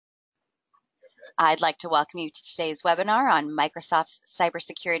I'd like to welcome you to today's webinar on Microsoft's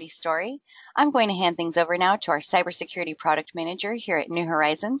cybersecurity story. I'm going to hand things over now to our cybersecurity product manager here at New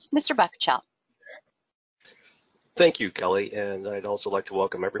Horizons, Mr. Buckchell. Thank you, Kelly, and I'd also like to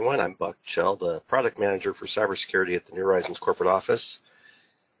welcome everyone. I'm Buck Chell, the product manager for cybersecurity at the New Horizons corporate office.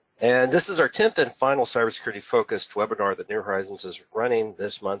 And this is our 10th and final cybersecurity-focused webinar that New Horizons is running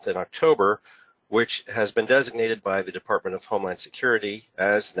this month in October, which has been designated by the Department of Homeland Security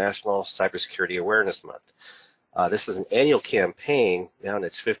as National Cybersecurity Awareness Month. This is an annual campaign now in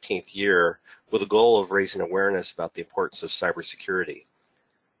its 15th year with a goal of raising awareness about the importance of cybersecurity.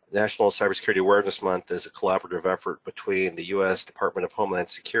 National Cybersecurity Awareness Month is a collaborative effort between the U.S. Department of Homeland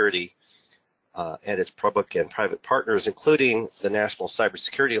Security and its public and private partners, including the National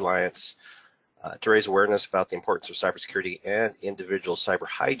Cybersecurity Alliance, to raise awareness about the importance of cybersecurity and individual cyber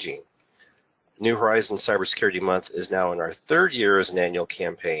hygiene. New Horizons Cybersecurity Month is now in our third year as an annual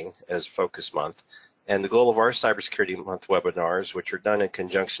campaign as Focus Month, and the goal of our Cybersecurity Month webinars, which are done in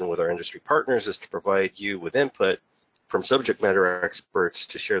conjunction with our industry partners, is to provide you with input from subject matter experts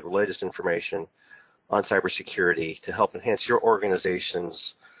to share the latest information on cybersecurity to help enhance your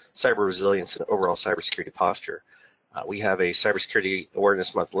organization's cyber resilience and overall cybersecurity posture. We have a Cybersecurity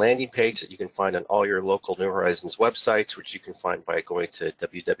Awareness Month landing page that you can find on all your local New Horizons websites, which you can find by going to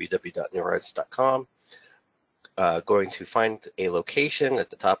www.newhorizons.com, going to find a location at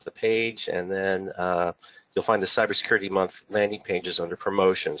the top of the page, and then you'll find the Cybersecurity Month landing pages under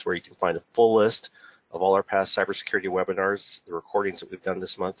promotions, where you can find a full list of all our past cybersecurity webinars, the recordings that we've done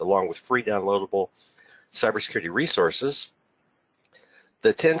this month, along with free downloadable cybersecurity resources.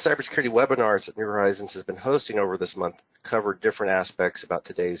 The 10 cybersecurity webinars that New Horizons has been hosting over this month cover different aspects about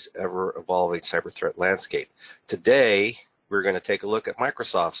today's ever-evolving cyber threat landscape. Today, we're going to take a look at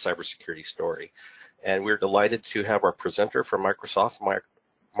Microsoft's cybersecurity story, and we're delighted to have our presenter from Microsoft, Mark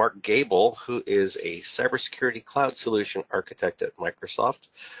Gable, who is a cybersecurity cloud solution architect at Microsoft.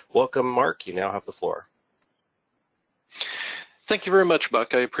 Welcome, Mark. You now have the floor. Thank you very much,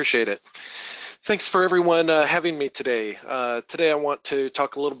 Buck. I appreciate it. Thanks for everyone having me today. Today I want to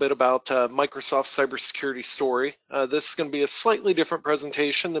talk a little bit about Microsoft's cybersecurity story. This is going to be a slightly different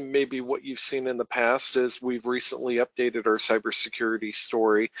presentation than maybe what you've seen in the past, as we've recently updated our cybersecurity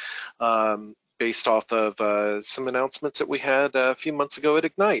story based off of some announcements that we had a few months ago at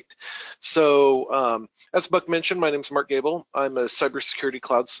Ignite. So as Buck mentioned, my name is Mark Gable. I'm a cybersecurity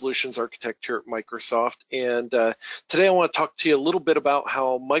cloud solutions architect here at Microsoft. And today I want to talk to you a little bit about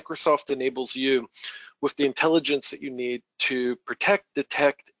how Microsoft enables you with the intelligence that you need to protect,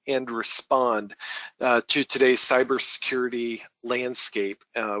 detect, and respond to today's cybersecurity landscape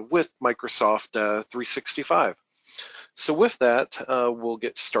with Microsoft 365. So with that, we'll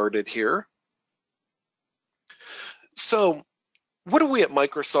get started here. So what do we at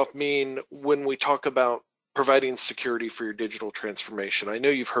Microsoft mean when we talk about providing security for your digital transformation? I know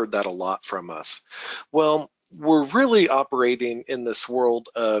you've heard that a lot from us. Well, we're really operating in this world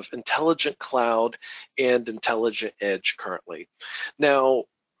of intelligent cloud and intelligent edge currently. Now,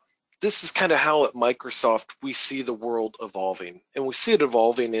 this is kind of how at Microsoft we see the world evolving, and we see it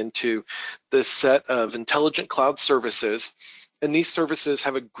evolving into this set of intelligent cloud services. And these services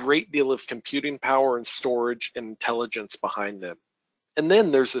have a great deal of computing power and storage and intelligence behind them. And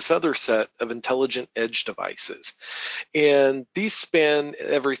then there's this other set of intelligent edge devices. And these span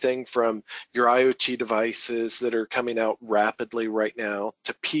everything from your IoT devices that are coming out rapidly right now,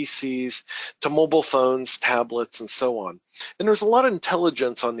 to PCs, to mobile phones, tablets, and so on. And there's a lot of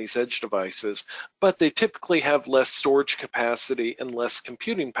intelligence on these edge devices, but they typically have less storage capacity and less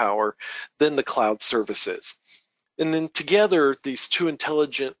computing power than the cloud services. And then together, these two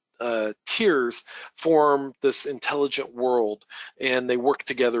intelligent tiers form this intelligent world, and they work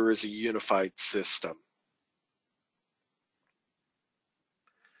together as a unified system.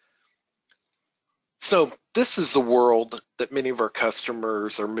 So this is the world that many of our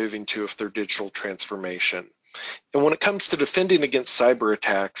customers are moving to with their digital transformation. And when it comes to defending against cyber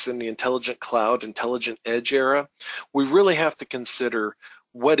attacks in the intelligent cloud, intelligent edge era, we really have to consider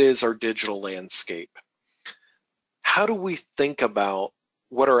what is our digital landscape. How do we think about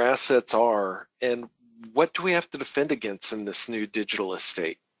what our assets are and what do we have to defend against in this new digital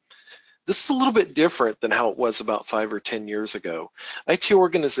estate? This is a little bit different than how it was about 5 or 10 years ago. IT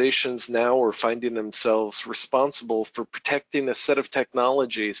organizations now are finding themselves responsible for protecting a set of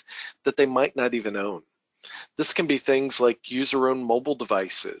technologies that they might not even own. This can be things like user-owned mobile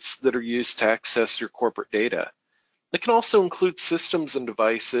devices that are used to access your corporate data. It can also include systems and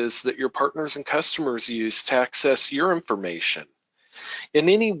devices that your partners and customers use to access your information. And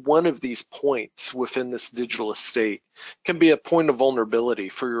any one of these points within this digital estate can be a point of vulnerability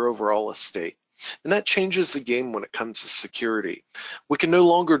for your overall estate. And that changes the game when it comes to security. We can no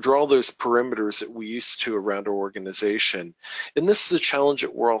longer draw those perimeters that we used to around our organization. And this is a challenge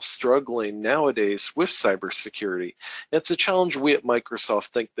that we're all struggling nowadays with cybersecurity. And it's a challenge we at Microsoft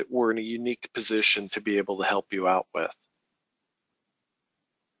think that we're in a unique position to be able to help you out with.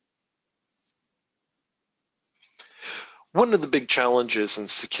 One of the big challenges in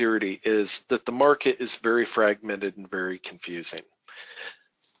security is that the market is very fragmented and very confusing.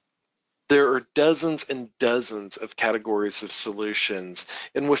 There are dozens and dozens of categories of solutions,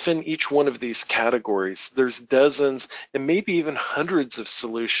 and within each one of these categories, there's dozens and maybe even hundreds of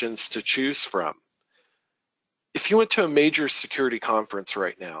solutions to choose from. If you went to a major security conference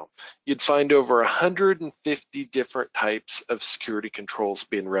right now, you'd find over 150 different types of security controls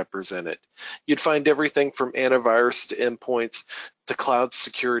being represented. You'd find everything from antivirus to endpoints to cloud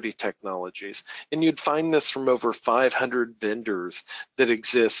security technologies. And you'd find this from over 500 vendors that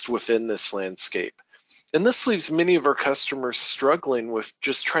exist within this landscape. And this leaves many of our customers struggling with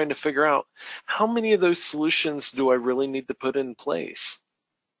just trying to figure out, how many of those solutions do I really need to put in place?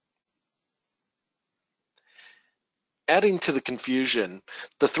 Adding to the confusion,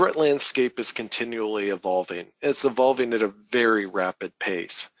 the threat landscape is continually evolving. It's evolving at a very rapid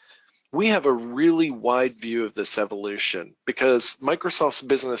pace. We have a really wide view of this evolution because Microsoft's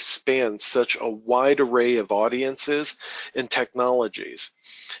business spans such a wide array of audiences and technologies.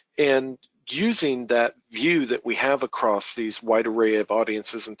 And using that view that we have across these wide array of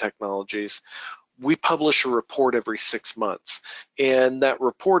audiences and technologies, we publish a report every 6 months, and that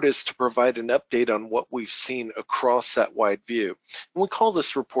report is to provide an update on what we've seen across that wide view. And we call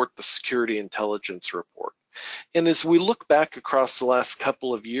this report the Security Intelligence Report. And as we look back across the last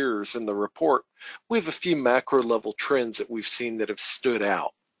couple of years in the report, we have a few macro level trends that we've seen that have stood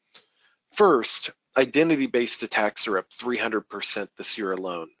out. First, identity-based attacks are up 300% this year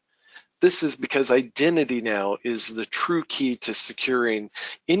alone. This is because identity now is the true key to securing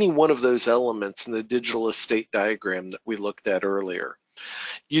any one of those elements in the digital estate diagram that we looked at earlier.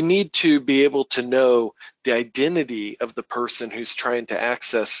 You need to be able to know the identity of the person who's trying to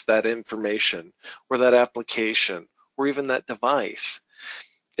access that information or that application or even that device.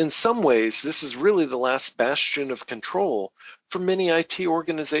 In some ways, this is really the last bastion of control for many IT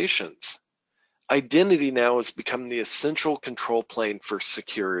organizations. Identity now has become the essential control plane for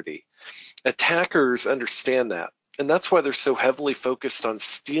security. Attackers understand that, and that's why they're so heavily focused on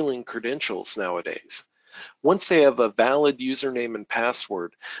stealing credentials nowadays. Once they have a valid username and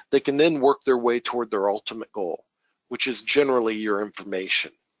password, they can then work their way toward their ultimate goal, which is generally your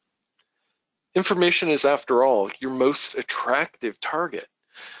information. Information is, after all, your most attractive target.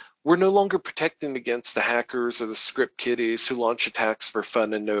 We're no longer protecting against the hackers or the script kiddies who launch attacks for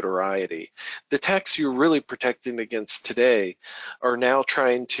fun and notoriety. The attacks you're really protecting against today are now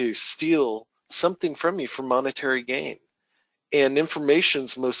trying to steal something from you for monetary gain. And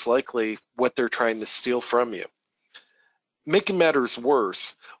information's most likely what they're trying to steal from you. Making matters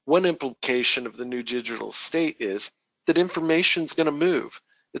worse, one implication of the new digital state is that information's going to move.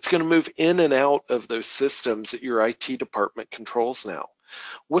 It's going to move in and out of those systems that your IT department controls now.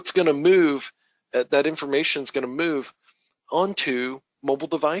 What's going to move, that information is going to move onto mobile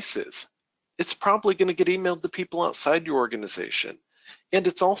devices. It's probably going to get emailed to people outside your organization. And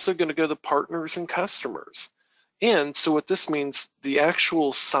it's also going to go to partners and customers. And so what this means, the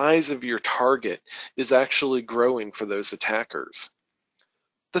actual size of your target is actually growing for those attackers.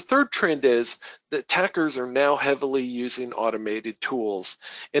 The third trend is that attackers are now heavily using automated tools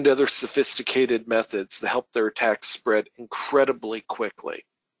and other sophisticated methods to help their attacks spread incredibly quickly.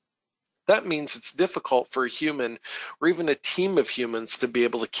 That means it's difficult for a human or even a team of humans to be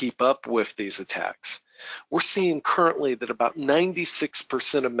able to keep up with these attacks. We're seeing currently that about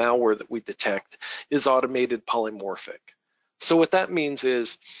 96% of malware that we detect is automated polymorphic. So what that means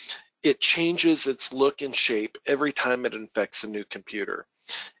is it changes its look and shape every time it infects a new computer.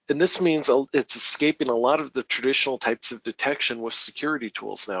 And this means it's escaping a lot of the traditional types of detection with security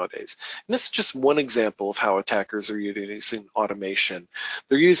tools nowadays. And this is just one example of how attackers are using automation.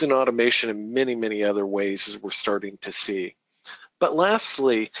 They're using automation in many, many other ways, as we're starting to see. But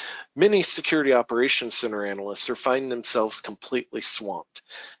lastly, many security operations center analysts are finding themselves completely swamped.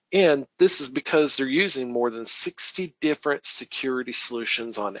 And this is because they're using more than 60 different security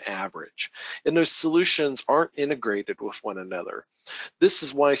solutions on average. And those solutions aren't integrated with one another. This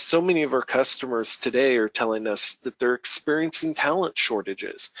is why so many of our customers today are telling us that they're experiencing talent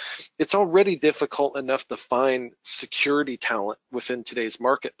shortages. It's already difficult enough to find security talent within today's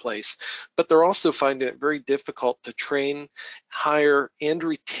marketplace, but they're also finding it very difficult to train, hire, and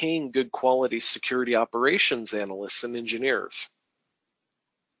retain good quality security operations analysts and engineers.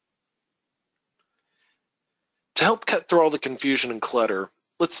 To help cut through all the confusion and clutter,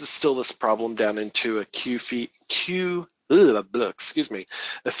 let's distill this problem down into a few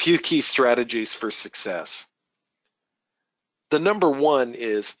key strategies for success. The number one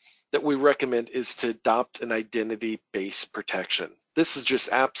is that we recommend is to adopt an identity-based protection. This is just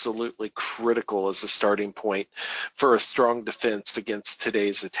absolutely critical as a starting point for a strong defense against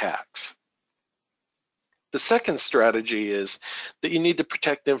today's attacks. The second strategy is that you need to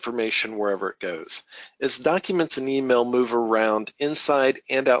protect information wherever it goes. As documents and email move around inside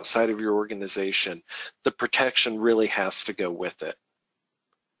and outside of your organization, the protection really has to go with it.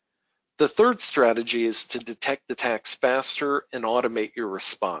 The third strategy is to detect attacks faster and automate your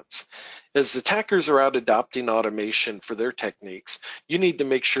response. As attackers are out adopting automation for their techniques, you need to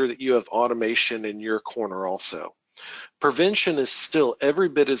make sure that you have automation in your corner also. Prevention is still every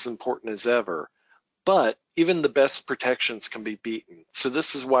bit as important as ever, but even the best protections can be beaten. So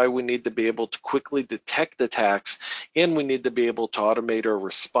this is why we need to be able to quickly detect attacks, and we need to be able to automate our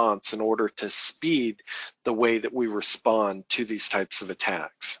response in order to speed the way that we respond to these types of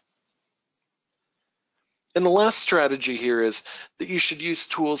attacks. And the last strategy here is that you should use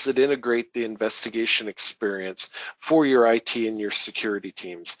tools that integrate the investigation experience for your IT and your security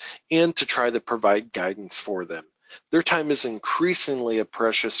teams, and to try to provide guidance for them. Their time is increasingly a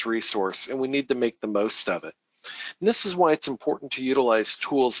precious resource, and we need to make the most of it. And this is why it's important to utilize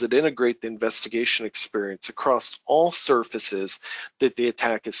tools that integrate the investigation experience across all surfaces that the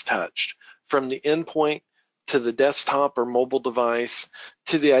attack has touched, from the endpoint to the desktop or mobile device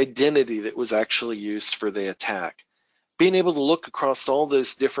to the identity that was actually used for the attack. Being able to look across all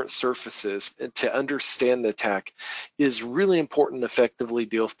those different surfaces and to understand the attack is really important to effectively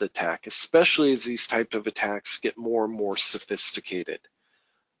deal with the attack, especially as these types of attacks get more and more sophisticated.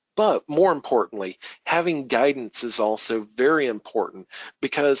 But more importantly, having guidance is also very important,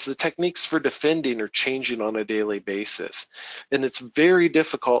 because the techniques for defending are changing on a daily basis. And it's very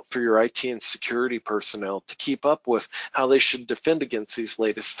difficult for your IT and security personnel to keep up with how they should defend against these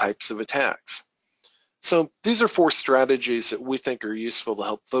latest types of attacks. So these are 4 strategies that we think are useful to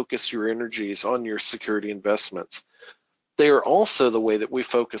help focus your energies on your security investments. They are also the way that we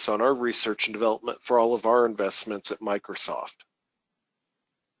focus on our research and development for all of our investments at Microsoft.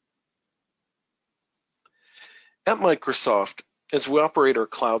 At Microsoft, as we operate our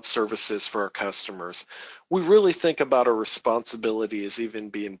cloud services for our customers, we really think about our responsibility as even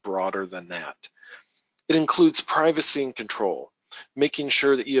being broader than that. It includes privacy and control, making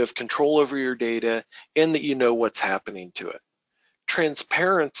sure that you have control over your data and that you know what's happening to it.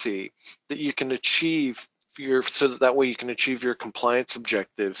 Transparency, that you can achieve so that way you can achieve your compliance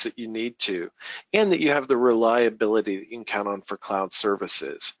objectives that you need to, and that you have the reliability that you can count on for cloud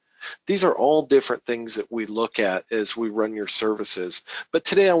services. These are all different things that we look at as we run your services, but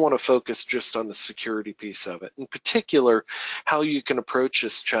today I want to focus just on the security piece of it, in particular, how you can approach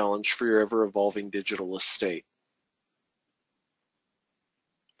this challenge for your ever-evolving digital estate.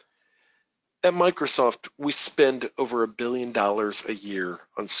 At Microsoft, we spend over $1 billion a year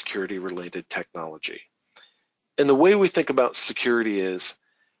on security-related technology. And the way we think about security is,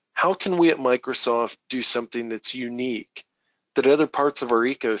 how can we at Microsoft do something that's unique that other parts of our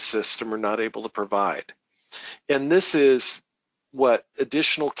ecosystem are not able to provide? And this is what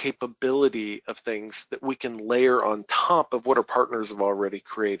additional capability of things that we can layer on top of what our partners have already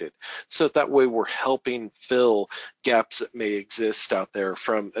created. So that way we're helping fill gaps that may exist out there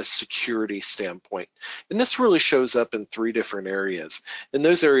from a security standpoint. And this really shows up in 3 different areas. And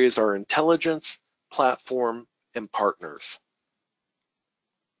those areas are intelligence, platform, and partners.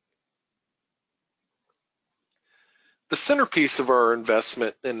 The centerpiece of our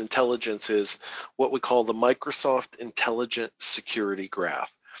investment in intelligence is what we call the Microsoft Intelligent Security Graph.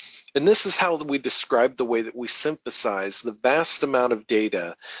 And this is how we describe the way that we synthesize the vast amount of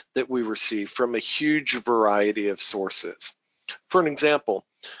data that we receive from a huge variety of sources. For an example,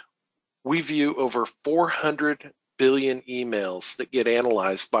 we view over 400 billion emails that get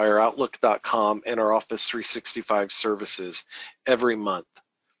analyzed by our Outlook.com and our Office 365 services every month.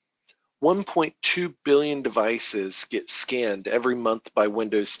 1.2 billion devices get scanned every month by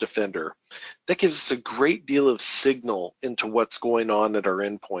Windows Defender. That gives us a great deal of signal into what's going on at our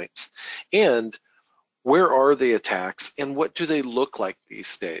endpoints. And where are the attacks and what do they look like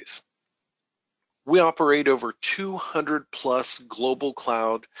these days? We operate over 200 plus global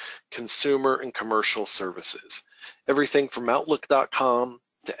cloud, consumer, and commercial services. Everything from Outlook.com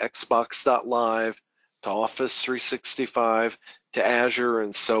to Xbox.live to Office 365 to Azure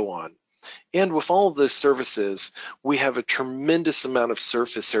and so on. And with all of those services, we have a tremendous amount of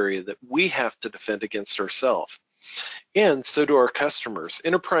surface area that we have to defend against ourselves. And so do our customers.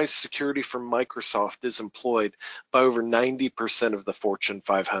 Enterprise security from Microsoft is employed by over 90% of the Fortune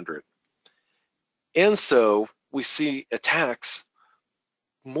 500. And so we see attacks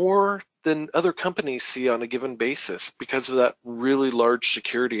more than other companies see on a given basis because of that really large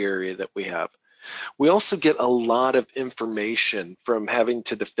security area that we have. We also get a lot of information from having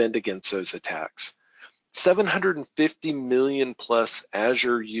to defend against those attacks. 750 million plus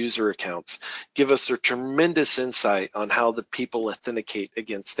Azure user accounts give us a tremendous insight on how the people authenticate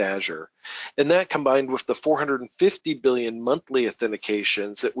against Azure. And that combined with the 450 billion monthly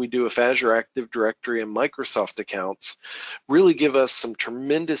authentications that we do with Azure Active Directory and Microsoft accounts really give us some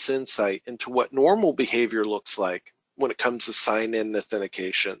tremendous insight into what normal behavior looks like when it comes to sign-in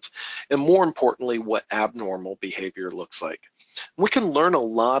authentications, and more importantly, what abnormal behavior looks like. We can learn a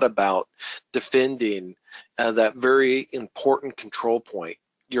lot about defending that very important control point,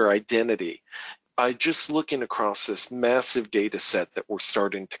 your identity, by just looking across this massive data set that we're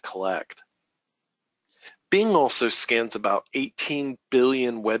starting to collect. Bing also scans about 18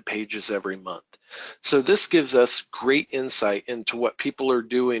 billion web pages every month. So this gives us great insight into what people are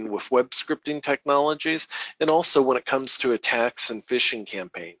doing with web scripting technologies, and also when it comes to attacks and phishing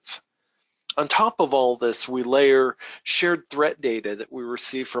campaigns. On top of all this, we layer shared threat data that we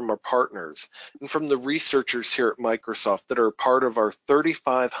receive from our partners and from the researchers here at Microsoft that are part of our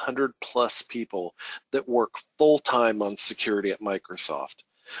 3,500 plus people that work full-time on security at Microsoft.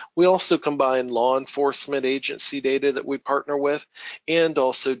 We also combine law enforcement agency data that we partner with, and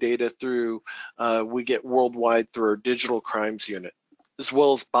also data through, we get worldwide through our digital crimes unit, as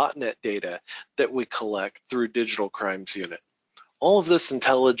well as botnet data that we collect through digital crimes unit. All of this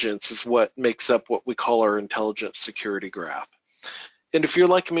intelligence is what makes up what we call our intelligence security graph. And if you're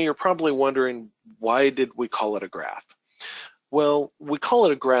like me, you're probably wondering, why did we call it a graph? Well, we call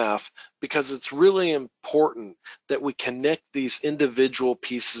it a graph because it's really important that we connect these individual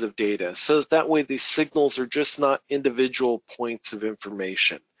pieces of data so that way these signals are just not individual points of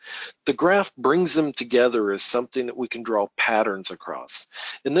information. The graph brings them together as something that we can draw patterns across.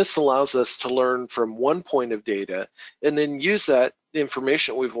 And this allows us to learn from one point of data and then use that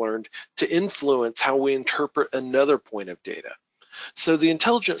information we've learned to influence how we interpret another point of data. So the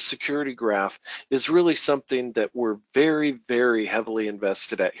intelligence security graph is really something that we're very, very heavily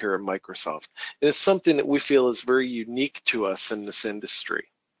invested at here at Microsoft. And it's something that we feel is very unique to us in this industry.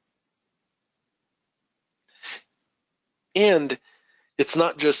 And it's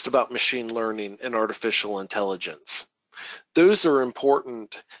not just about machine learning and artificial intelligence. Those are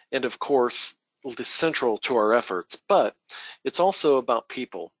important and, of course, central to our efforts, but it's also about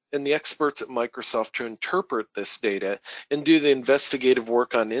people and the experts at Microsoft to interpret this data and do the investigative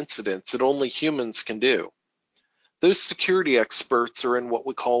work on incidents that only humans can do. Those security experts are in what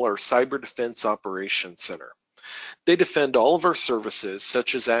we call our Cyber Defense Operations Center. They defend all of our services,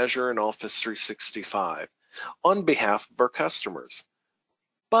 such as Azure and Office 365, on behalf of our customers.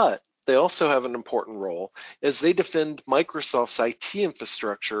 But they also have an important role as they defend Microsoft's IT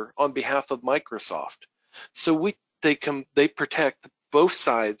infrastructure on behalf of Microsoft. So they protect both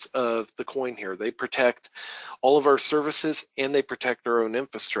sides of the coin here. They protect all of our services and they protect our own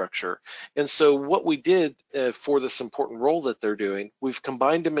infrastructure. And so what we did for this important role that they're doing, we've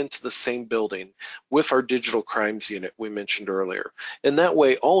combined them into the same building with our digital crimes unit we mentioned earlier. And that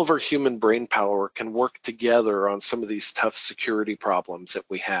way, all of our human brain power can work together on some of these tough security problems that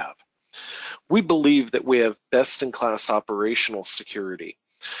we have. We believe that we have best-in-class operational security.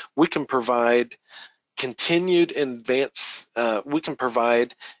 We can provide continued advance,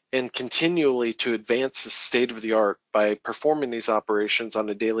 and continually to advance the state of the art by performing these operations on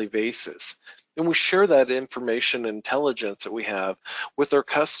a daily basis. And we share that information and intelligence that we have with our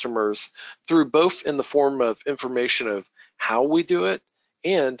customers through both in the form of information of how we do it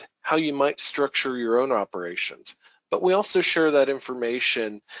and how you might structure your own operations. But we also share that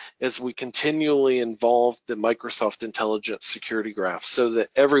information as we continually involve the Microsoft Intelligence Security Graph so that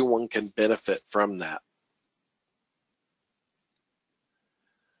everyone can benefit from that.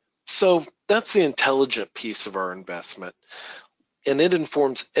 So that's the intelligent piece of our investment, and it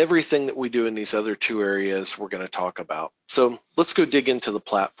informs everything that we do in these other two areas we're going to talk about. So let's go dig into the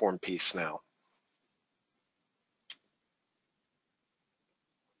platform piece now.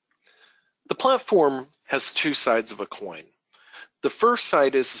 The platform has two sides of a coin. The first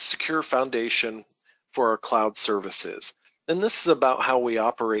side is a secure foundation for our cloud services, and this is about how we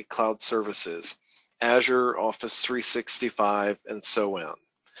operate cloud services, Azure, Office 365, and so on.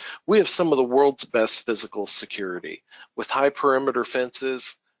 We have some of the world's best physical security with high perimeter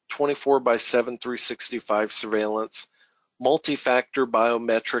fences, 24/7 365 surveillance, multi-factor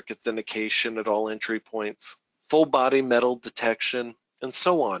biometric authentication at all entry points, full body metal detection, and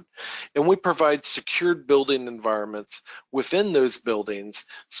so on. And we provide secured building environments within those buildings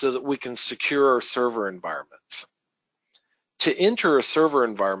so that we can secure our server environments. To enter a server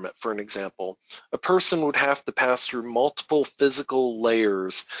environment, for an example, a person would have to pass through multiple physical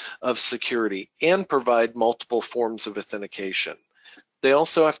layers of security and provide multiple forms of authentication. They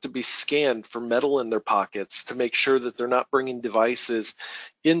also have to be scanned for metal in their pockets to make sure that they're not bringing devices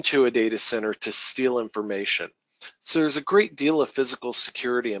into a data center to steal information. So there's a great deal of physical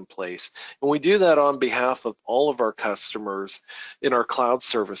security in place, and we do that on behalf of all of our customers in our cloud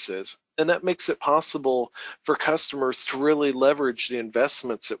services. And that makes it possible for customers to really leverage the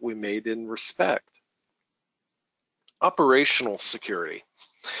investments that we made in respect. Operational security.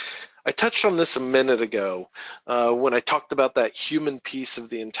 I touched on this a minute ago when I talked about that human piece of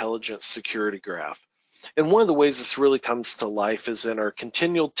the intelligence security graph. And one of the ways this really comes to life is in our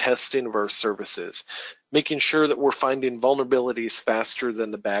continual testing of our services, making sure that we're finding vulnerabilities faster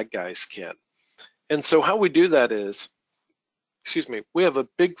than the bad guys can. And so how we do that is, we have a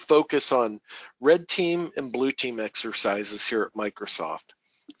big focus on red team and blue team exercises here at Microsoft.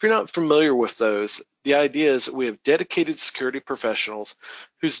 If you're not familiar with those, the idea is that we have dedicated security professionals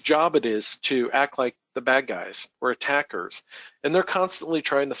whose job it is to act like the bad guys or attackers, and they're constantly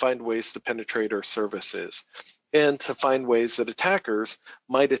trying to find ways to penetrate our services and to find ways that attackers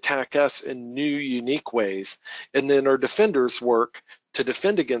might attack us in new, unique ways. And then our defenders work to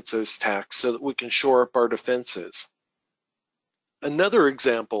defend against those attacks so that we can shore up our defenses. Another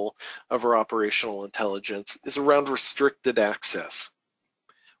example of our operational intelligence is around restricted access.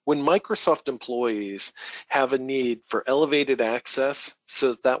 When Microsoft employees have a need for elevated access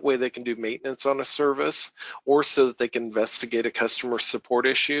so that way they can do maintenance on a service or so that they can investigate a customer support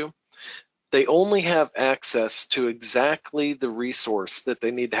issue, they only have access to exactly the resource that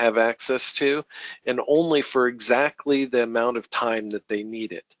they need to have access to and only for exactly the amount of time that they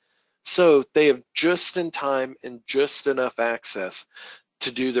need it. So they have just in time and just enough access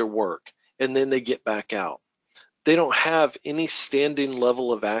to do their work, and then they get back out. They don't have any standing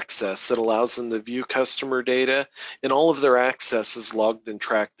level of access that allows them to view customer data, and all of their access is logged and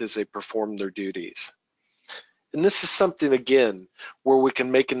tracked as they perform their duties. And this is something, again, where we can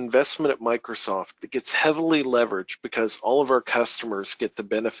make an investment at Microsoft that gets heavily leveraged because all of our customers get the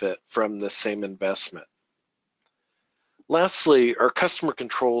benefit from the same investment. Lastly, our customer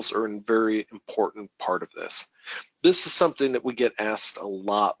controls are a very important part of this. This is something that we get asked a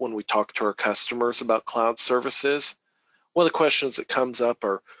lot when we talk to our customers about cloud services. One of the questions that comes up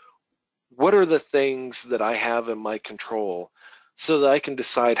are, what are the things that I have in my control so that I can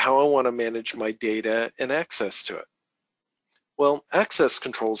decide how I want to manage my data and access to it? Well, access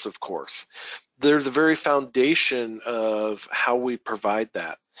controls, of course. They're the very foundation of how we provide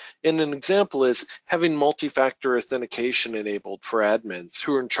that. And an example is having multi-factor authentication enabled for admins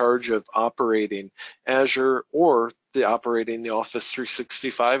who are in charge of operating Azure or operating the Office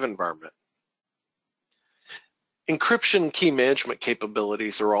 365 environment. Encryption key management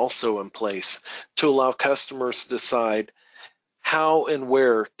capabilities are also in place to allow customers to decide how and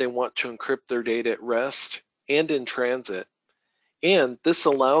where they want to encrypt their data at rest and in transit. And this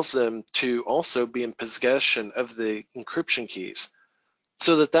allows them to also be in possession of the encryption keys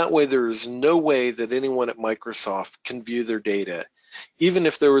so that way there is no way that anyone at Microsoft can view their data. Even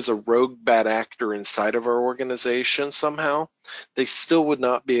if there was a rogue bad actor inside of our organization somehow, they still would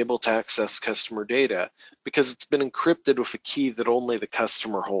not be able to access customer data because it's been encrypted with a key that only the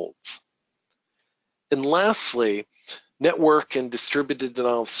customer holds. And lastly, network and distributed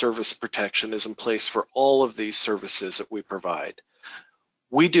denial of service protection is in place for all of these services that we provide.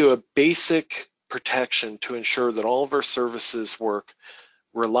 We do a basic protection to ensure that all of our services work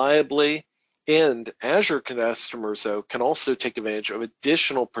reliably, and Azure customers, though, can also take advantage of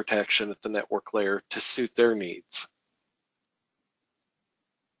additional protection at the network layer to suit their needs.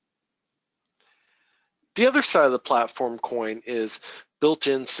 The other side of the platform coin is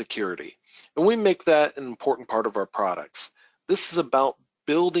built-in security, and we make that an important part of our products. This is about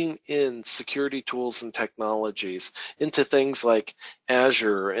building in security tools and technologies into things like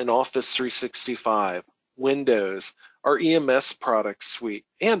Azure and Office 365, Windows, our EMS product suite,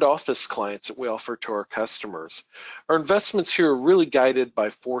 and Office clients that we offer to our customers. Our investments here are really guided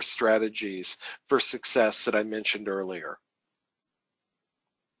by 4 strategies for success that I mentioned earlier.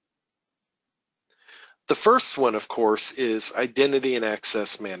 The first one, of course, is identity and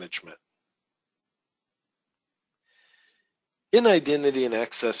access management. In identity and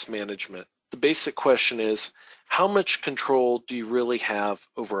access management, the basic question is, how much control do you really have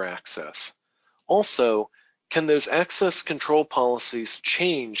over access? Also, can those access control policies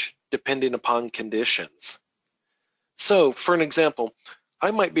change depending upon conditions? So for an example, I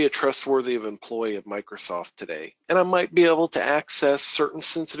might be a trustworthy employee of Microsoft today, and I might be able to access certain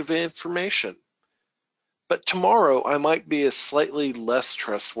sensitive information. But tomorrow I might be a slightly less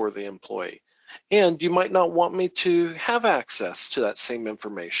trustworthy employee, and you might not want me to have access to that same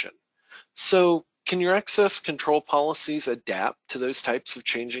information. So can your access control policies adapt to those types of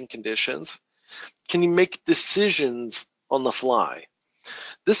changing conditions? Can you make decisions on the fly?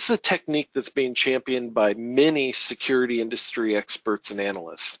 This is a technique that's being championed by many security industry experts and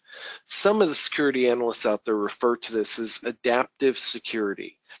analysts. Some of the security analysts out there refer to this as adaptive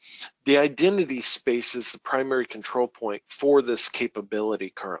security. The identity space is the primary control point for this capability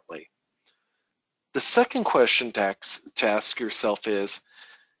currently. The second question to ask yourself is,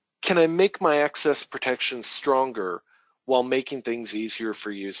 can I make my access protection stronger while making things easier for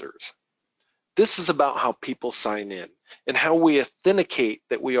users? This is about how people sign in and how we authenticate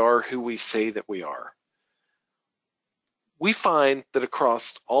that we are who we say that we are. We find that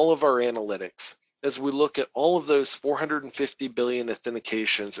across all of our analytics, as we look at all of those 450 billion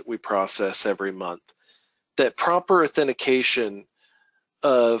authentications that we process every month, that proper authentication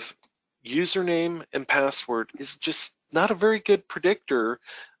of username and password is just not a very good predictor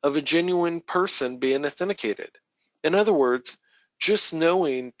of a genuine person being authenticated. In other words, just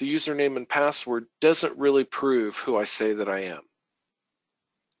knowing the username and password doesn't really prove who I say that I am.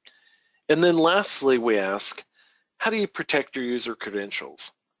 And then lastly, we ask, how do you protect your user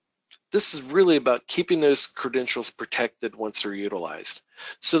credentials? This is really about keeping those credentials protected once they're utilized,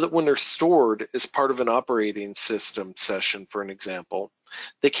 so that when they're stored as part of an operating system session, for an example,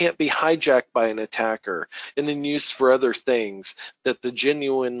 they can't be hijacked by an attacker and then used for other things that the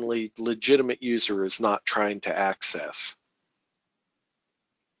genuinely legitimate user is not trying to access.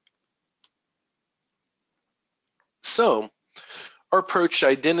 So, our approach to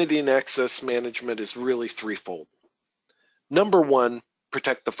identity and access management is really threefold. Number one,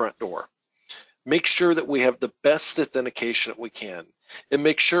 protect the front door. Make sure that we have the best authentication that we can, and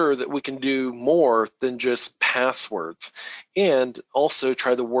make sure that we can do more than just passwords, and also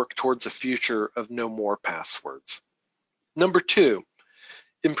try to work towards a future of no more passwords. Number two,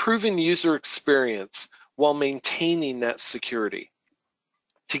 improving user experience while maintaining that security.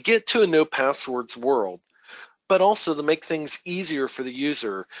 To get to a no passwords world, but also to make things easier for the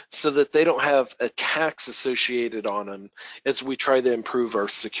user so that they don't have attacks associated on them as we try to improve our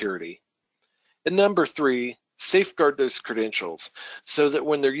security. And number three, safeguard those credentials so that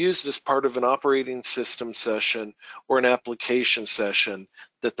when they're used as part of an operating system session or an application session,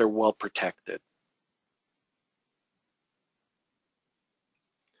 that they're well protected.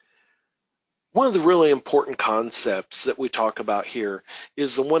 One of the really important concepts that we talk about here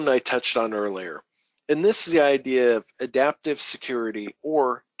is the one I touched on earlier. And this is the idea of adaptive security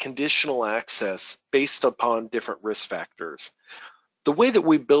or conditional access based upon different risk factors. The way that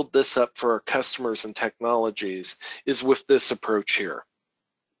we build this up for our customers and technologies is with this approach here.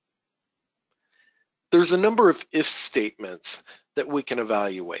 There's a number of if statements that we can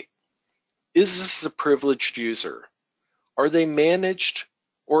evaluate. Is this a privileged user? Are they managed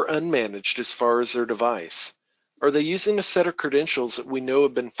or unmanaged as far as their device? Are they using a set of credentials that we know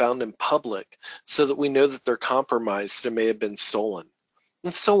have been found in public so that we know that they're compromised and may have been stolen?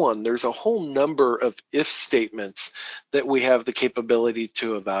 And so on. There's a whole number of if statements that we have the capability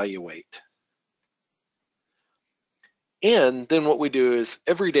to evaluate. And then what we do is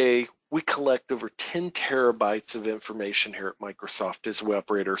every day we collect over 10 terabytes of information here at Microsoft as we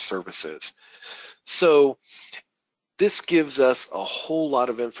operate our services. So this gives us a whole lot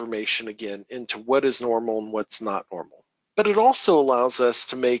of information again into what is normal and what's not normal. But it also allows us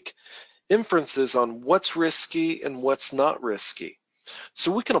to make inferences on what's risky and what's not risky.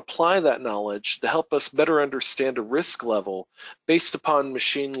 So we can apply that knowledge to help us better understand a risk level based upon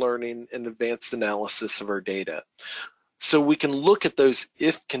machine learning and advanced analysis of our data. So we can look at those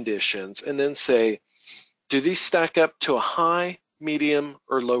if conditions and then say, do these stack up to a high, medium,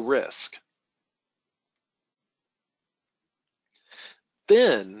 or low risk?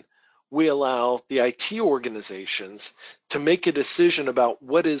 Then we allow the IT organizations to make a decision about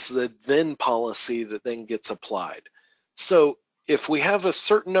what is the then policy that then gets applied. So if we have a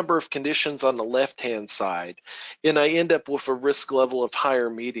certain number of conditions on the left-hand side and I end up with a risk level of high or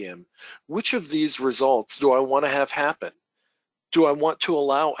medium, which of these results do I want to have happen? Do I want to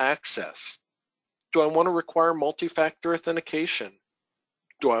allow access? Do I want to require multi-factor authentication?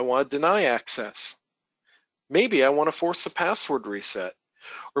 Do I want to deny access? Maybe I want to force a password reset.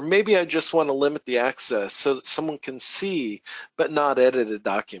 Or maybe I just want to limit the access so that someone can see but not edit a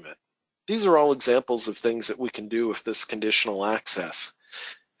document. These are all examples of things that we can do with this conditional access.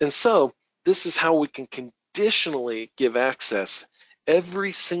 And so this is how we can additionally give access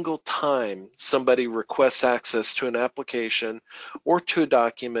every single time somebody requests access to an application or to a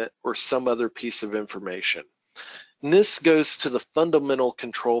document or some other piece of information. And this goes to the fundamental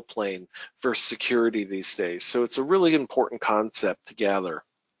control plane for security these days. So it's a really important concept to gather.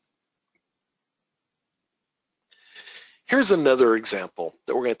 Here's another example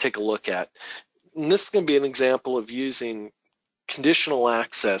that we're going to take a look at. And this is going to be an example of using conditional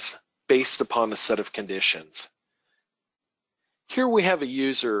access based upon a set of conditions. Here we have a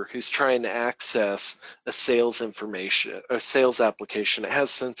user who's trying to access a sales information, a sales application that has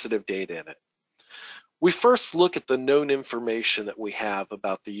sensitive data in it. We first look at the known information that we have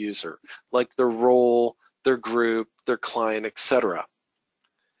about the user, like their role, their group, their client, etc.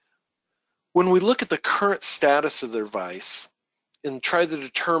 When we look at the current status of their device and try to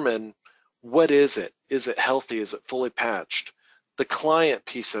determine what is it healthy, is it fully patched? The client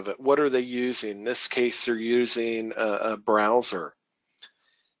piece of it, what are they using? In this case, they're using a browser.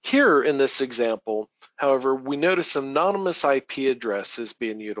 Here in this example, however, we notice anonymous IP address is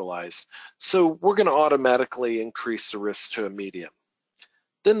being utilized. So we're going to automatically increase the risk to a medium.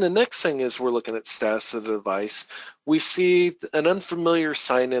 Then the next thing is we're looking at status of the device. We see an unfamiliar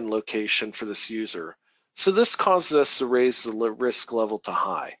sign-in location for this user. So this causes us to raise the risk level to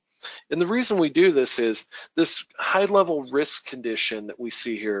high. And the reason we do this is this high-level risk condition that we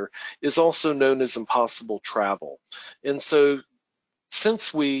see here is also known as impossible travel. And so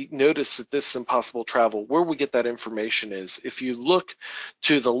since we notice that this is impossible travel, where we get that information is, if you look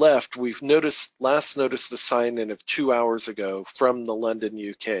to the left, we've last noticed the sign-in of 2 hours ago from the London,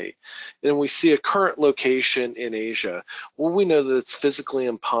 UK. And we see a current location in Asia. Well, we know that it's physically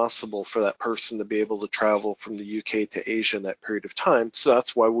impossible for that person to be able to travel from the UK to Asia in that period of time. So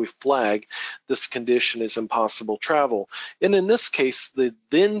that's why we flag this condition as impossible travel. And in this case, the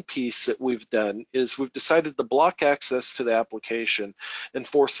then piece that we've done is we've decided to block access to the application and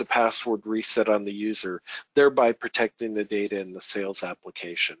force a password reset on the user, thereby protecting the data in the sales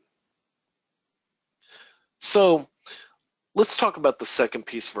application. So let's talk about the second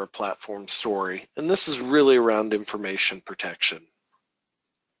piece of our platform story, and this is really around information protection.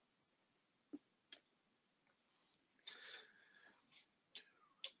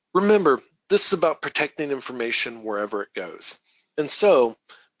 Remember, this is about protecting information wherever it goes. And so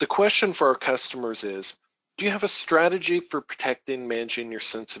the question for our customers is, do you have a strategy for protecting and managing your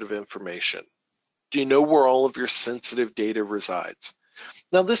sensitive information? Do you know where all of your sensitive data resides?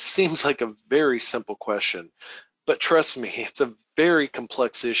 Now, this seems like a very simple question, but trust me, it's a very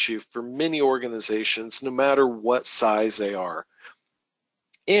complex issue for many organizations, no matter what size they are.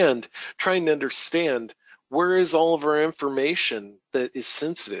 And trying to understand, where is all of our information that is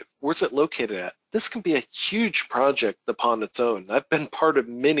sensitive? Where's it located at? This can be a huge project upon its own. I've been part of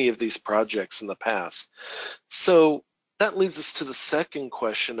many of these projects in the past. So that leads us to the second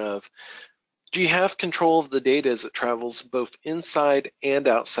question of, do you have control of the data as it travels both inside and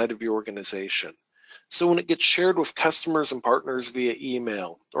outside of your organization? So when it gets shared with customers and partners via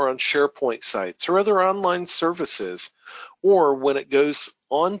email or on SharePoint sites or other online services, or when it goes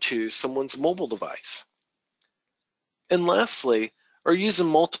onto someone's mobile device. And lastly, are you using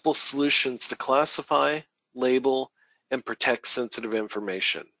multiple solutions to classify, label, and protect sensitive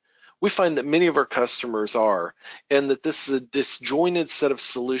information? We find that many of our customers are, and that this is a disjointed set of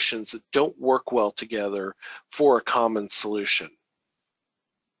solutions that don't work well together for a common solution.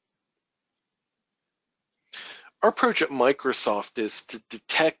 Our approach at Microsoft is to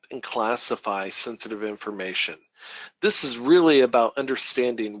detect and classify sensitive information. This is really about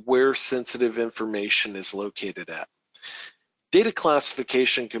understanding where sensitive information is located at. Data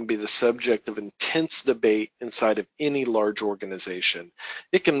classification can be the subject of intense debate inside of any large organization.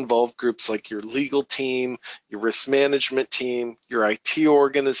 It can involve groups like your legal team, your risk management team, your IT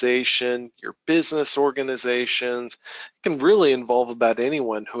organization, your business organizations. It can really involve about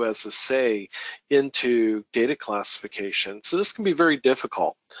anyone who has a say into data classification. So this can be very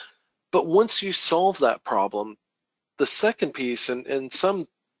difficult. But once you solve that problem, the second piece, and some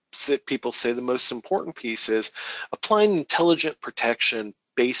people say the most important piece, is applying intelligent protection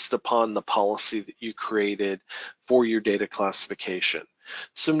based upon the policy that you created for your data classification.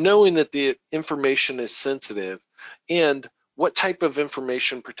 So knowing that the information is sensitive, and what type of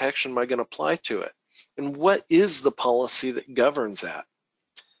information protection am I going to apply to it? And what is the policy that governs that?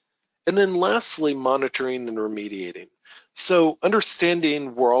 And then lastly, monitoring and remediating. So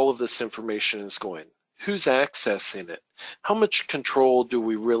understanding where all of this information is going. Who's accessing it? How much control do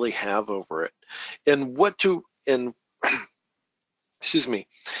we really have over it? And excuse me,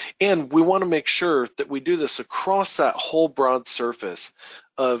 and we want to make sure that we do this across that whole broad surface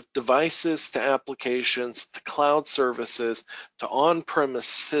of devices to applications to cloud services to on-premise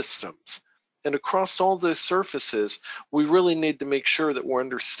systems. And across all those surfaces, we really need to make sure that we're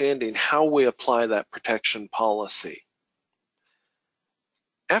understanding how we apply that protection policy.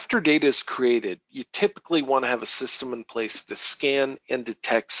 After data is created, you typically want to have a system in place to scan and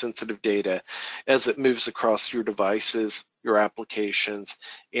detect sensitive data as it moves across your devices, your applications,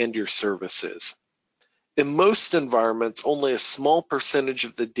 and your services. In most environments, only a small percentage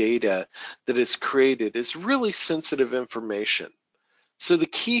of the data that is created is really sensitive information. So the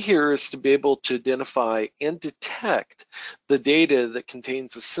key here is to be able to identify and detect the data that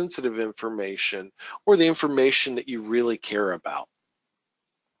contains the sensitive information or the information that you really care about.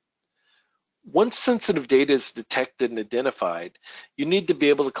 Once sensitive data is detected and identified, you need to be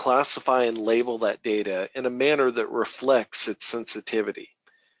able to classify and label that data in a manner that reflects its sensitivity.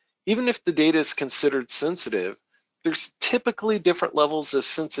 Even if the data is considered sensitive, there's typically different levels of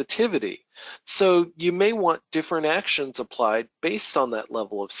sensitivity. So you may want different actions applied based on that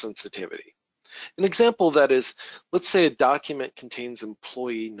level of sensitivity. An example of that is, let's say a document contains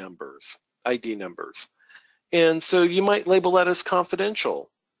employee numbers, ID numbers. And so you might label that as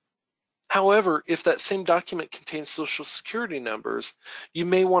confidential. However, if that same document contains social security numbers, you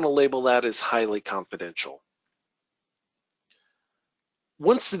may want to label that as highly confidential.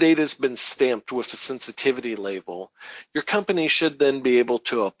 Once the data has been stamped with a sensitivity label, your company should then be able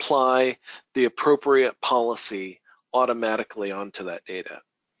to apply the appropriate policy automatically onto that data.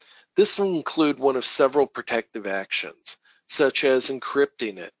 This will include one of several protective actions, such as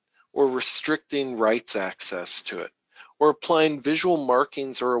encrypting it or restricting rights access to it, or applying visual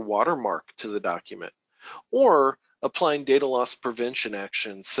markings or a watermark to the document, or applying data loss prevention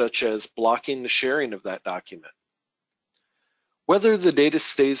actions such as blocking the sharing of that document. Whether the data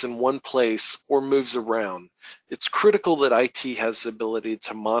stays in one place or moves around, it's critical that IT has the ability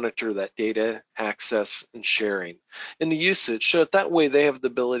to monitor that data access and sharing and the usage, so that way they have the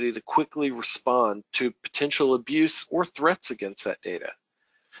ability to quickly respond to potential abuse or threats against that data.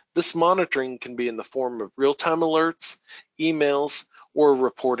 This monitoring can be in the form of real-time alerts, emails, or a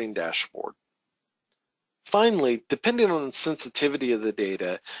reporting dashboard. Finally, depending on the sensitivity of the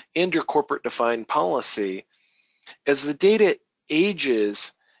data and your corporate defined policy, as the data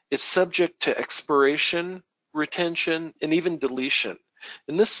ages, it's subject to expiration, retention, and even deletion.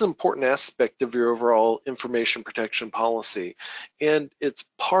 And this is an important aspect of your overall information protection policy. And it's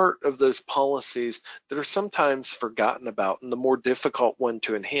part of those policies that are sometimes forgotten about and the more difficult one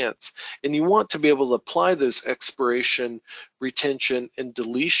to enhance. And you want to be able to apply those expiration, retention, and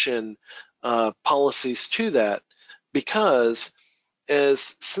deletion policies to that, because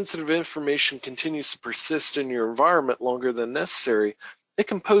as sensitive information continues to persist in your environment longer than necessary, it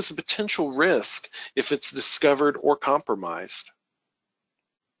can pose a potential risk if it's discovered or compromised.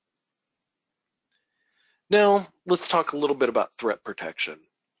 Now, let's talk a little bit about threat protection.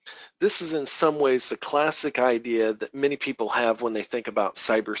 This is in some ways the classic idea that many people have when they think about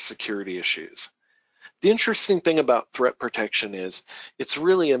cybersecurity issues. The interesting thing about threat protection is it's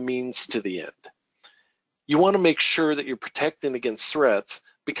really a means to the end. You want to make sure that you're protecting against threats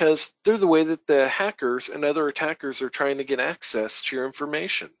because they're the way that the hackers and other attackers are trying to get access to your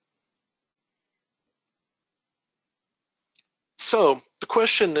information. So the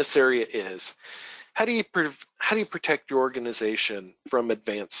question in this area is, how do you protect your organization from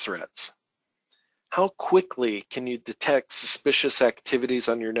advanced threats? How quickly can you detect suspicious activities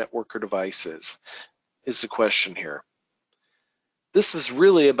on your network or devices is the question here. This is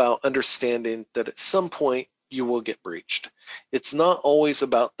really about understanding that at some point you will get breached. It's not always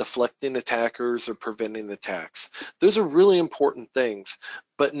about deflecting attackers or preventing attacks. Those are really important things,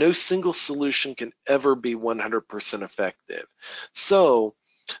 but no single solution can ever be 100% effective. So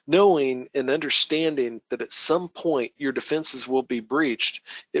knowing and understanding that at some point your defenses will be breached,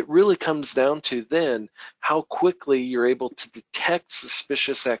 it really comes down to then how quickly you're able to detect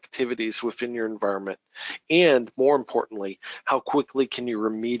suspicious activities within your environment, and more importantly, how quickly can you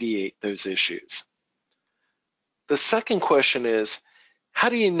remediate those issues. The second question is, how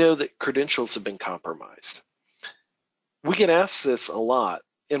do you know that credentials have been compromised? We get asked this a lot,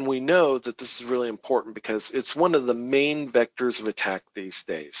 and we know that this is really important because it's one of the main vectors of attack these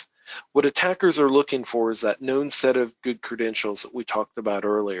days. What attackers are looking for is that known set of good credentials that we talked about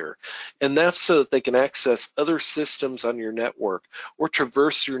earlier. And that's so that they can access other systems on your network or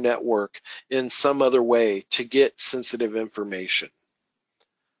traverse your network in some other way to get sensitive information.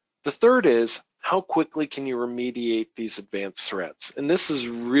 The third is, how quickly can you remediate these advanced threats? And this is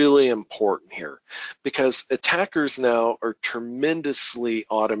really important here because attackers now are tremendously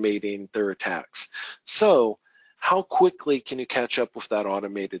automating their attacks. So How quickly can you catch up with that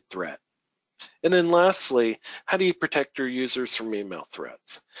automated threat? And then lastly, how do you protect your users from email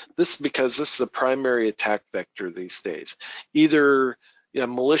threats? Because this is a primary attack vector these days. Either a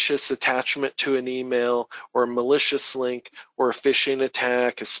malicious attachment to an email, or a malicious link, or a phishing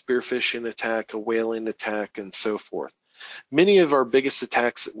attack, a spear phishing attack, a whaling attack, and so forth. Many of our biggest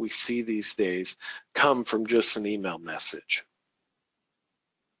attacks that we see these days come from just an email message.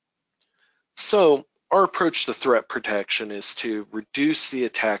 So our approach to threat protection is to reduce the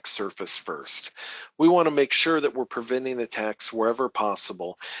attack surface first. We want to make sure that we're preventing attacks wherever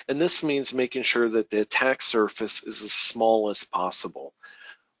possible, and this means making sure that the attack surface is as small as possible.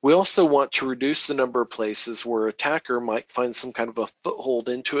 We also want to reduce the number of places where an attacker might find some kind of a foothold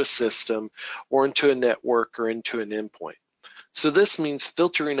into a system or into a network or into an endpoint. So this means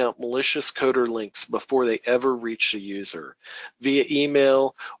filtering out malicious code or links before they ever reach the user via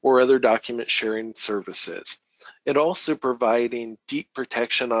email or other document sharing services. And also providing deep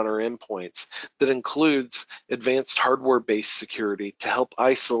protection on our endpoints that includes advanced hardware-based security to help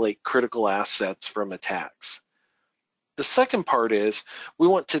isolate critical assets from attacks. The second part is we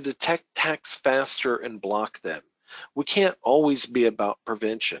want to detect attacks faster and block them. We can't always be about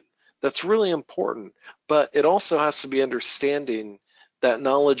prevention. That's really important, but it also has to be understanding that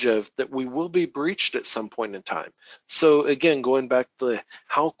knowledge of that we will be breached at some point in time. So again, going back to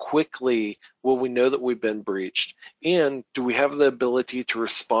how quickly will we know that we've been breached, and do we have the ability to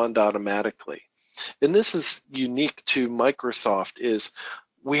respond automatically? And this is unique to Microsoft, is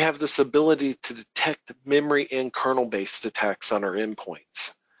we have this ability to detect memory and kernel-based attacks on our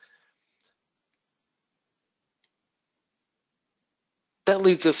endpoints. That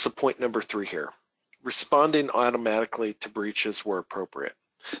leads us to point number 3 here, responding automatically to breaches where appropriate.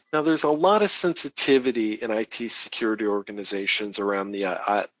 Now, there's a lot of sensitivity in IT security organizations around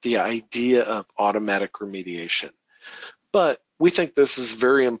the idea of automatic remediation. But we think this is a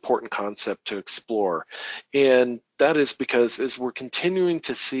very important concept to explore. And that is because as we're continuing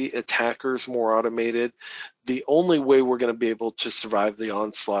to see attackers more automated, the only way we're going to be able to survive the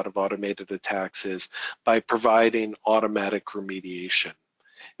onslaught of automated attacks is by providing automatic remediation.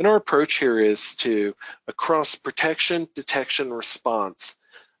 And our approach here is to, across protection, detection, response,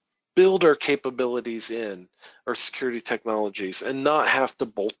 build our capabilities in our security technologies and not have to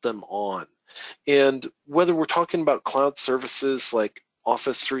bolt them on. And whether we're talking about cloud services like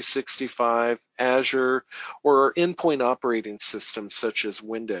Office 365, Azure, or our endpoint operating systems such as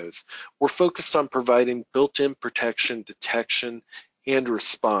Windows, we're focused on providing built-in protection, detection, and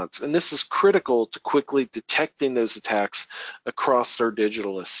response. And this is critical to quickly detecting those attacks across our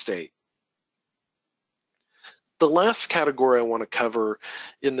digital estate. The last category I want to cover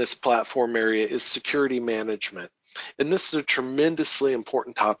in this platform area is security management. And this is a tremendously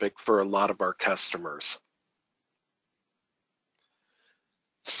important topic for a lot of our customers.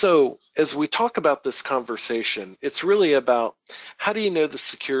 So as we talk about this conversation, it's really about how do you know the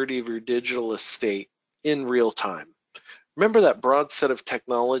security of your digital estate in real time? Remember that broad set of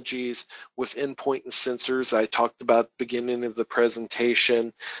technologies with endpoint and sensors I talked about at the beginning of the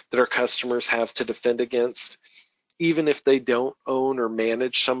presentation that our customers have to defend against, even if they don't own or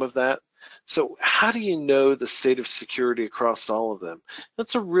manage some of that? So how do you know the state of security across all of them?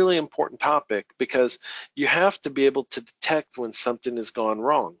 That's a really important topic because you have to be able to detect when something has gone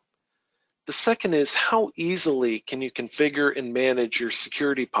wrong. The second is how easily can you configure and manage your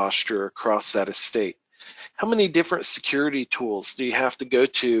security posture across that estate? How many different security tools do you have to go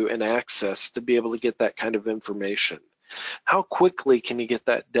to and access to be able to get that kind of information? How quickly can you get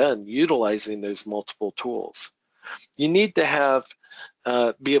that done utilizing those multiple tools? You need to have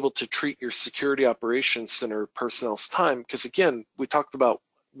be able to treat your security operations center personnel's time, because again, we talked about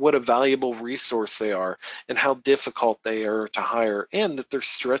what a valuable resource they are and how difficult they are to hire, and that they're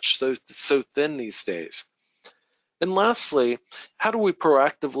stretched so thin these days. And lastly, how do we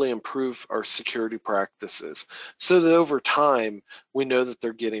proactively improve our security practices so that over time we know that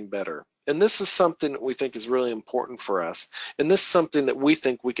they're getting better? And this is something that we think is really important for us, and this is something that we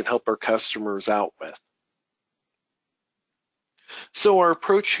think we can help our customers out with. So our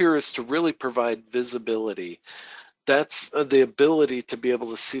approach here is to really provide visibility. That's the ability to be able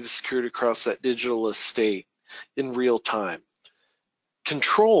to see the security across that digital estate in real time.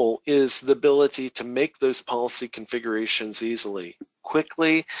 Control is the ability to make those policy configurations easily,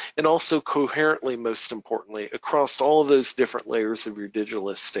 quickly, and also coherently, most importantly, across all of those different layers of your digital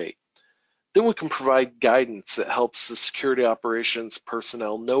estate. Then we can provide guidance that helps the security operations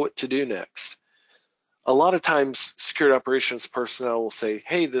personnel know what to do next. A lot of times, security operations personnel will say,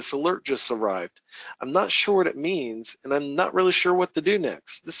 hey, this alert just arrived. I'm not sure what it means, and I'm not really sure what to do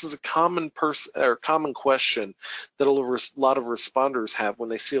next. This is a common question that a lot of responders have when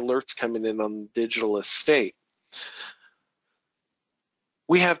they see alerts coming in on the digital estate.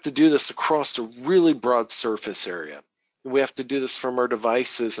 We have to do this across a really broad surface area. We have to do this from our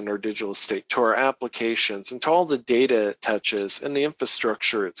devices and our digital estate to our applications and to all the data it touches and the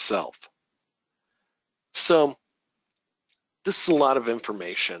infrastructure itself. So this is a lot of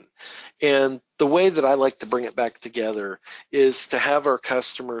information. And the way that I like to bring it back together is to have our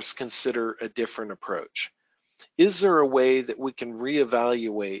customers consider a different approach. Is there a way that we can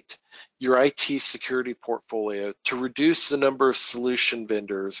reevaluate your IT security portfolio to reduce the number of solution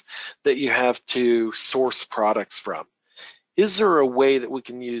vendors that you have to source products from? Is there a way that we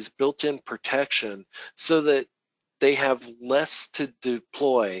can use built-in protection so that they have less to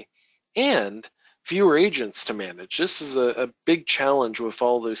deploy and fewer agents to manage? This is a big challenge with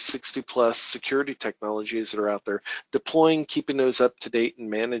all those 60+ security technologies that are out there, deploying, keeping those up to date, and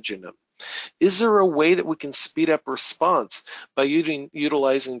managing them. Is there a way that we can speed up response by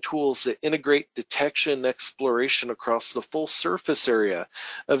utilizing tools that integrate detection and exploration across the full surface area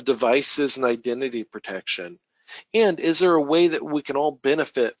of devices and identity protection? And is there a way that we can all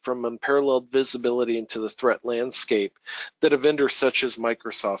benefit from unparalleled visibility into the threat landscape that a vendor such as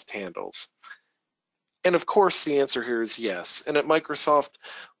Microsoft handles? And of course, the answer here is yes. And at Microsoft,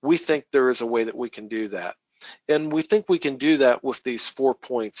 we think there is a way that we can do that. And we think we can do that with these 4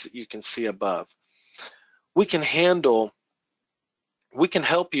 points that you can see above. We can help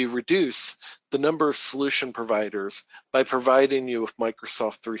you reduce the number of solution providers by providing you with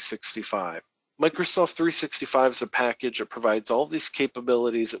Microsoft 365. Microsoft 365 is a package that provides all these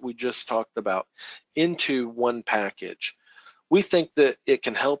capabilities that we just talked about into one package. We think that it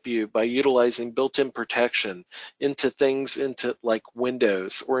can help you by utilizing built-in protection into things like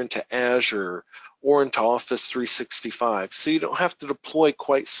Windows or into Azure or into Office 365. So you don't have to deploy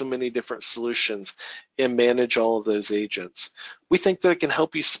quite so many different solutions and manage all of those agents. We think that it can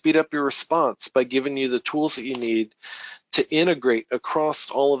help you speed up your response by giving you the tools that you need to integrate across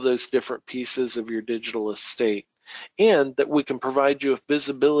all of those different pieces of your digital estate, and that we can provide you with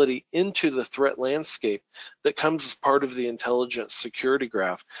visibility into the threat landscape that comes as part of the intelligent security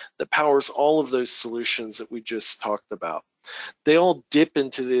graph that powers all of those solutions that we just talked about. They all dip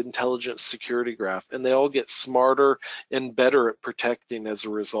into the intelligent security graph, and they all get smarter and better at protecting as a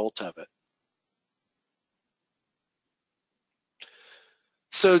result of it.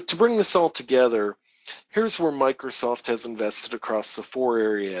 So to bring this all together, here's where Microsoft has invested across the 4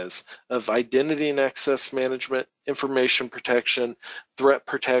 areas of identity and access management, information protection, threat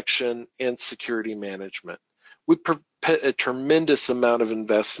protection, and security management. We put a tremendous amount of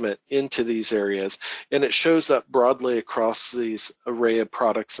investment into these areas, and it shows up broadly across these array of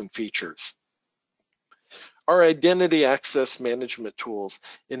products and features. Our identity access management tools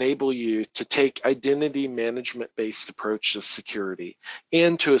enable you to take identity management-based approach to security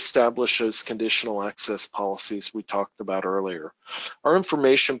and to establish those conditional access policies we talked about earlier. Our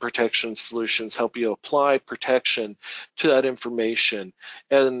information protection solutions help you apply protection to that information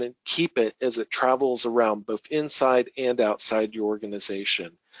and keep it as it travels around both inside and outside your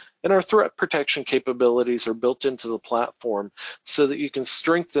organization. And our threat protection capabilities are built into the platform so that you can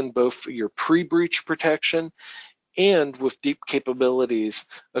strengthen both your pre-breach protection and with deep capabilities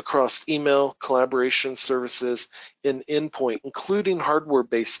across email, collaboration services, and endpoint, including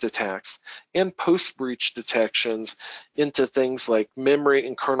hardware-based attacks and post-breach detections into things like memory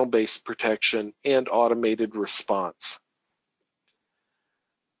and kernel-based protection and automated response.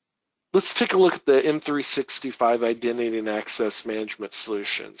 Let's take a look at the M365 Identity and Access Management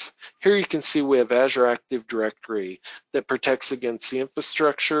Solutions. Here you can see we have Azure Active Directory that protects against the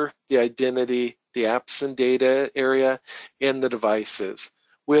infrastructure, the identity, the apps and data area, and the devices.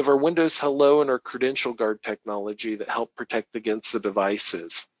 We have our Windows Hello and our Credential Guard technology that help protect against the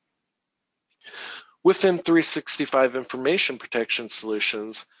devices. With M365 Information Protection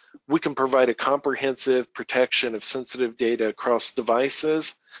Solutions, we can provide a comprehensive protection of sensitive data across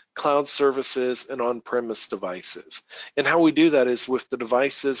devices, cloud services, and on-premise devices. And how we do that is with the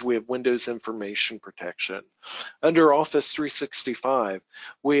devices, we have Windows Information Protection. Under Office 365,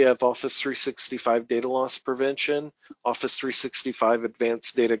 we have Office 365 Data Loss Prevention, Office 365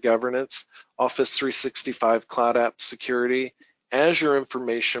 Advanced Data Governance, Office 365 Cloud App Security, Azure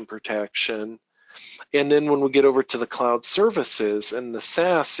Information Protection, and then when we get over to the cloud services and the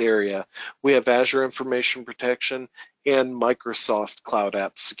SaaS area, we have Azure Information Protection and Microsoft Cloud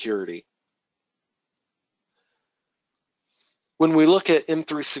App Security. When we look at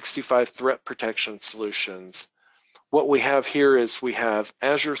M365 threat protection solutions, what we have here is we have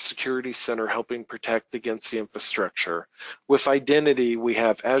Azure Security Center helping protect against the infrastructure. With identity, we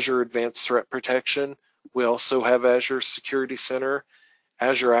have Azure Advanced Threat Protection. We also have Azure Security Center,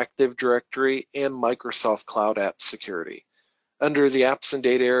 Azure Active Directory, and Microsoft Cloud App Security. Under the apps and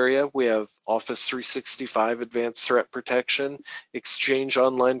data area, we have Office 365 Advanced Threat Protection, Exchange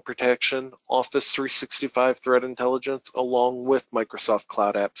Online Protection, Office 365 Threat Intelligence, along with Microsoft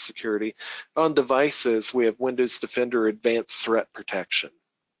Cloud App Security. On devices, we have Windows Defender Advanced Threat Protection.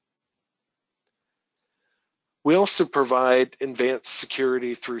 We also provide advanced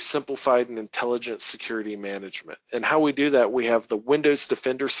security through simplified and intelligent security management. And how we do that, we have the Windows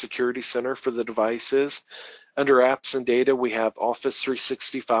Defender Security Center for the devices. Under apps and data, we have Office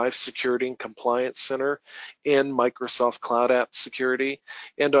 365 Security and Compliance Center and Microsoft Cloud App Security.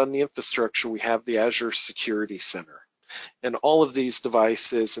 And on the infrastructure, we have the Azure Security Center. And all of these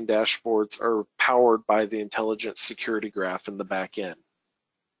devices and dashboards are powered by the intelligent security graph in the back end.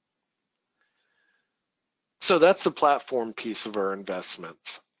 So that's the platform piece of our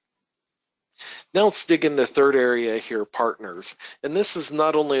investments. Now let's dig into the third area here, partners. And this is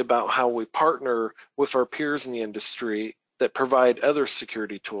not only about how we partner with our peers in the industry that provide other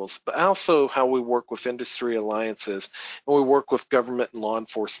security tools, but also how we work with industry alliances and we work with government and law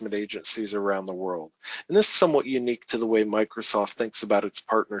enforcement agencies around the world. And this is somewhat unique to the way Microsoft thinks about its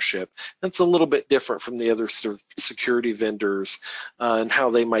partnership. And it's a little bit different from the other security vendors and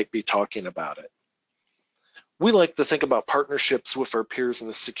how they might be talking about it. We like to think about partnerships with our peers in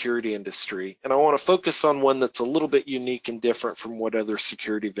the security industry, and I want to focus on one that's a little bit unique and different from what other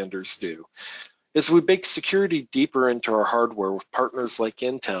security vendors do. Is we bake security deeper into our hardware with partners like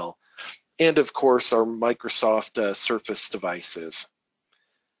Intel, and of course our Microsoft Surface devices.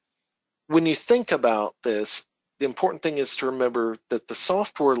 When you think about this, the important thing is to remember that the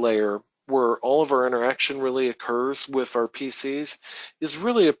software layer where all of our interaction really occurs with our PCs is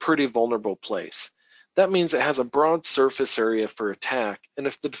really a pretty vulnerable place. That means it has a broad surface area for attack, and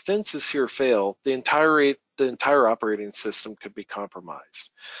if the defenses here fail, the entire operating system could be compromised.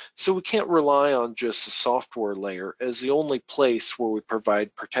 So we can't rely on just the software layer as the only place where we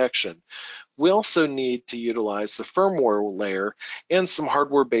provide protection. We also need to utilize the firmware layer and some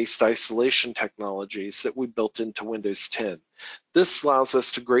hardware-based isolation technologies that we built into Windows 10. This allows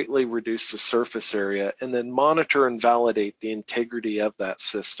us to greatly reduce the surface area and then monitor and validate the integrity of that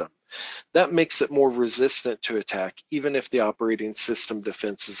system. That makes it more resistant to attack, even if the operating system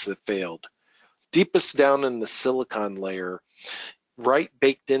defenses have failed. Deepest down in the silicon layer, right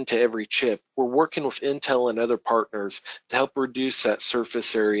baked into every chip, we're working with Intel and other partners to help reduce that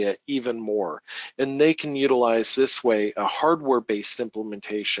surface area even more. And they can utilize this way a hardware-based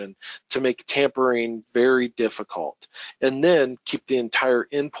implementation to make tampering very difficult, and then keep the entire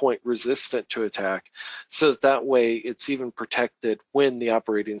endpoint resistant to attack so that way it's even protected when the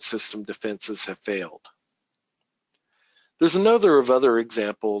operating system defenses have failed. There's another of other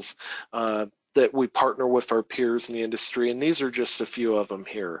examples that we partner with our peers in the industry, and these are just a few of them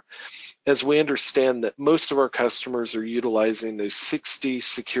here. As we understand that most of our customers are utilizing those 60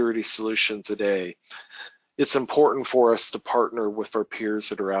 security solutions a day, it's important for us to partner with our peers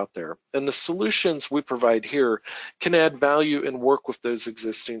that are out there. And the solutions we provide here can add value and work with those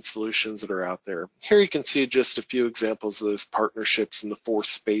existing solutions that are out there. Here you can see just a few examples of those partnerships in the 4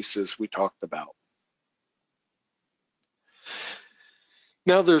 spaces we talked about.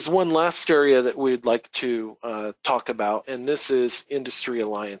 Now there's one last area that we'd like to talk about, and this is industry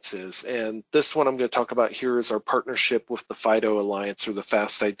alliances. And this one I'm going to talk about here is our partnership with the FIDO Alliance, or the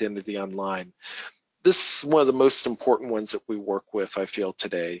Fast Identity Online. This is one of the most important ones that we work with, I feel,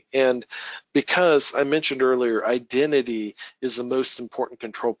 today. And because I mentioned earlier, identity is the most important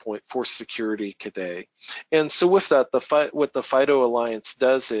control point for security today. And so with that, what the FIDO Alliance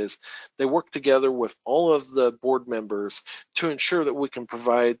does is they work together with all of the board members to ensure that we can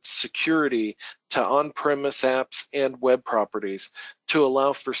provide security to on-premise apps and web properties to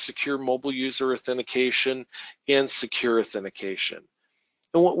allow for secure mobile user authentication and secure authentication.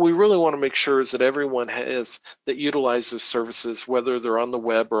 And what we really want to make sure is that everyone that utilizes services, whether they're on the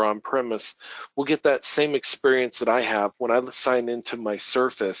web or on premise, will get that same experience that I have when I sign into my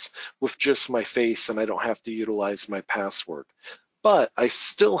Surface with just my face and I don't have to utilize my password. But I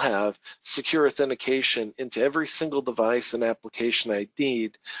still have secure authentication into every single device and application I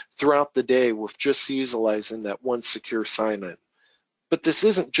need throughout the day with just utilizing that one secure sign-in. But this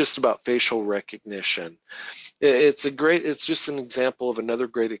isn't just about facial recognition. It's just an example of another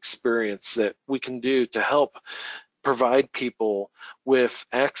great experience that we can do to help provide people with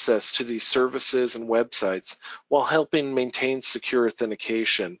access to these services and websites while helping maintain secure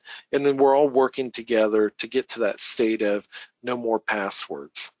authentication. And then we're all working together to get to that state of no more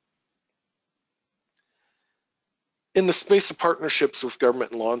passwords. In the space of partnerships with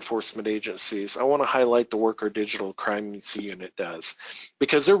government and law enforcement agencies, I want to highlight the work our Digital Crimes Unit does,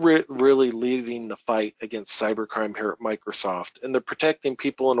 because they're really leading the fight against cybercrime here at Microsoft, and they're protecting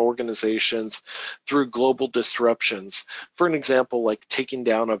people and organizations through global disruptions. For an example, like taking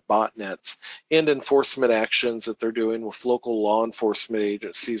down of botnets and enforcement actions that they're doing with local law enforcement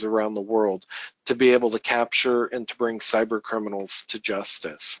agencies around the world to be able to capture and to bring cyber criminals to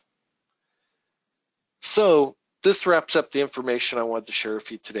justice. So, this wraps up the information I wanted to share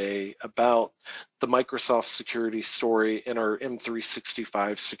with you today about the Microsoft security story and our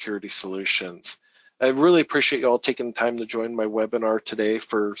M365 security solutions. I really appreciate you all taking the time to join my webinar today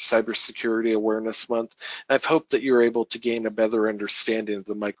for Cybersecurity Awareness Month. I've hoped that you're able to gain a better understanding of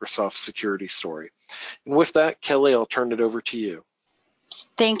the Microsoft security story. And with that, Kelly, I'll turn it over to you.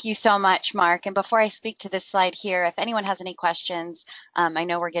 Thank you so much, Mark. And before I speak to this slide here, if anyone has any questions, I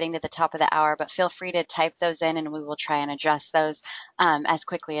know we're getting to the top of the hour, but feel free to type those in and we will try and address those as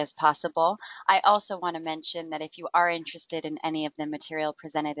quickly as possible. I also want to mention that if you are interested in any of the material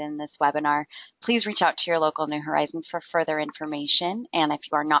presented in this webinar, please reach out to your local New Horizons for further information. And if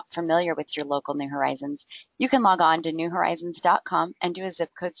you are not familiar with your local New Horizons, you can log on to newhorizons.com and do a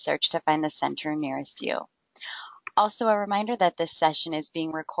zip code search to find the center nearest you. Also, a reminder that this session is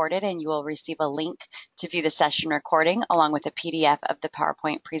being recorded and you will receive a link to view the session recording along with a PDF of the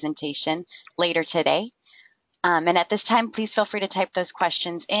PowerPoint presentation later today. And at this time, please feel free to type those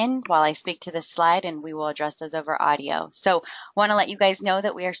questions in while I speak to this slide and we will address those over audio. So want to let you guys know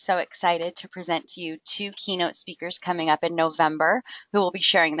that we are so excited to present to you two keynote speakers coming up in November who will be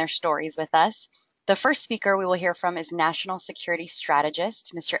sharing their stories with us. The first speaker we will hear from is National Security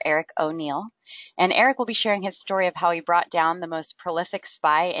Strategist, Mr. Eric O'Neill. And Eric will be sharing his story of how he brought down the most prolific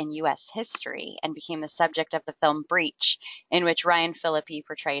spy in U.S. history and became the subject of the film Breach, in which Ryan Phillippe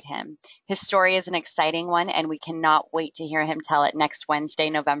portrayed him. His story is an exciting one, and we cannot wait to hear him tell it next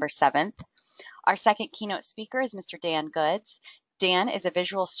Wednesday, November 7th. Our second keynote speaker is Mr. Dan Goods. Dan is a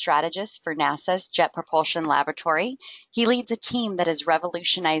visual strategist for NASA's Jet Propulsion Laboratory. He leads a team that is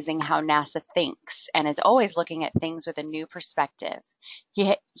revolutionizing how NASA thinks and is always looking at things with a new perspective.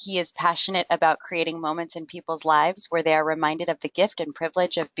 He is passionate about creating moments in people's lives where they are reminded of the gift and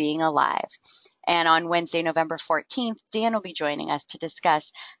privilege of being alive. And on Wednesday, November 14th, Dan will be joining us to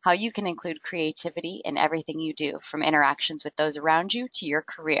discuss how you can include creativity in everything you do, from interactions with those around you to your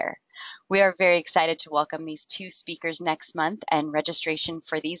career. We are very excited to welcome these two speakers next month, and registration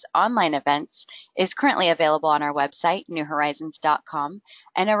for these online events is currently available on our website, newhorizons.com,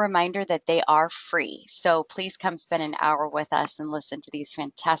 and a reminder that they are free. So please come spend an hour with us and listen to these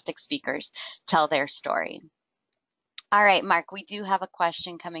fantastic speakers tell their story. All right, Mark, we do have a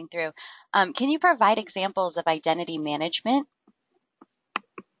question coming through. Can you provide examples of identity management?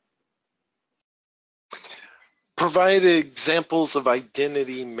 Provide examples of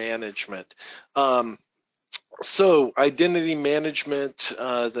identity management. So identity management,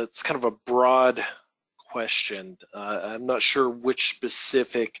 that's kind of a broad question. I'm not sure which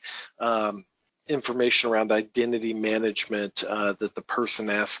specific information around identity management that the person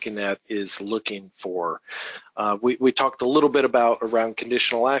asking that is looking for. We talked a little bit about around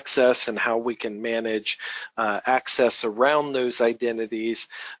conditional access and how we can manage access around those identities.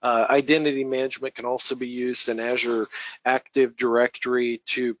 Identity management can also be used in Azure Active Directory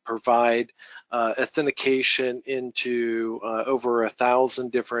to provide authentication into over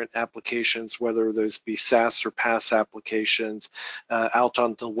 1,000 different applications, whether those be SaaS or PaaS applications out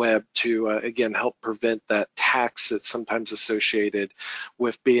on the web to, again, help prevent that tax that's sometimes associated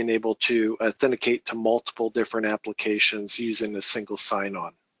with being able to authenticate to multiple different applications using a single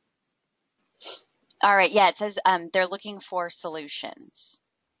sign-on. All right, yeah, it says they're looking for solutions.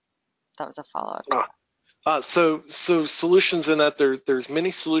 That was a follow-up. So solutions in that there's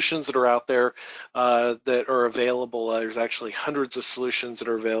many solutions that are out there that are available. There's actually hundreds of solutions that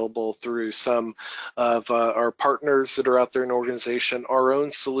are available through some of our partners that are out there in the organization. Our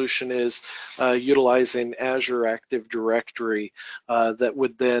own solution is utilizing Azure Active Directory that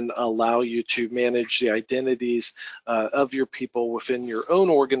would then allow you to manage the identities of your people within your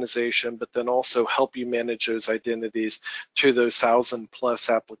own organization, but then also help you manage those identities to those 1,000+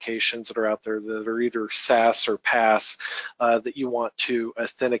 applications that are out there that are either SaaS or PaaS that you want to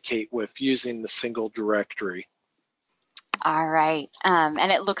authenticate with using the single directory. All right,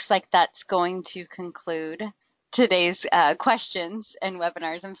 and it looks like that's going to conclude today's questions and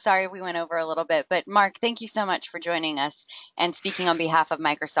webinars. I'm sorry we went over a little bit, but Mark, thank you so much for joining us and speaking on behalf of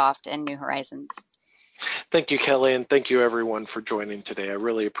Microsoft and New Horizons. Thank you, Kelly, and thank you everyone for joining today. I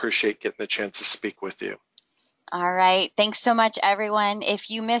really appreciate getting the chance to speak with you. All right. Thanks so much, everyone. If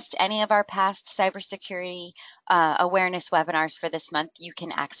you missed any of our past cybersecurity awareness webinars for this month, you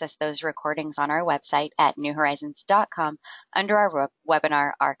can access those recordings on our website at newhorizons.com under our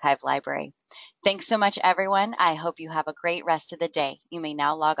webinar archive library. Thanks so much, everyone. I hope you have a great rest of the day. You may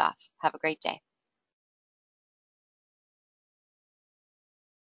now log off. Have a great day.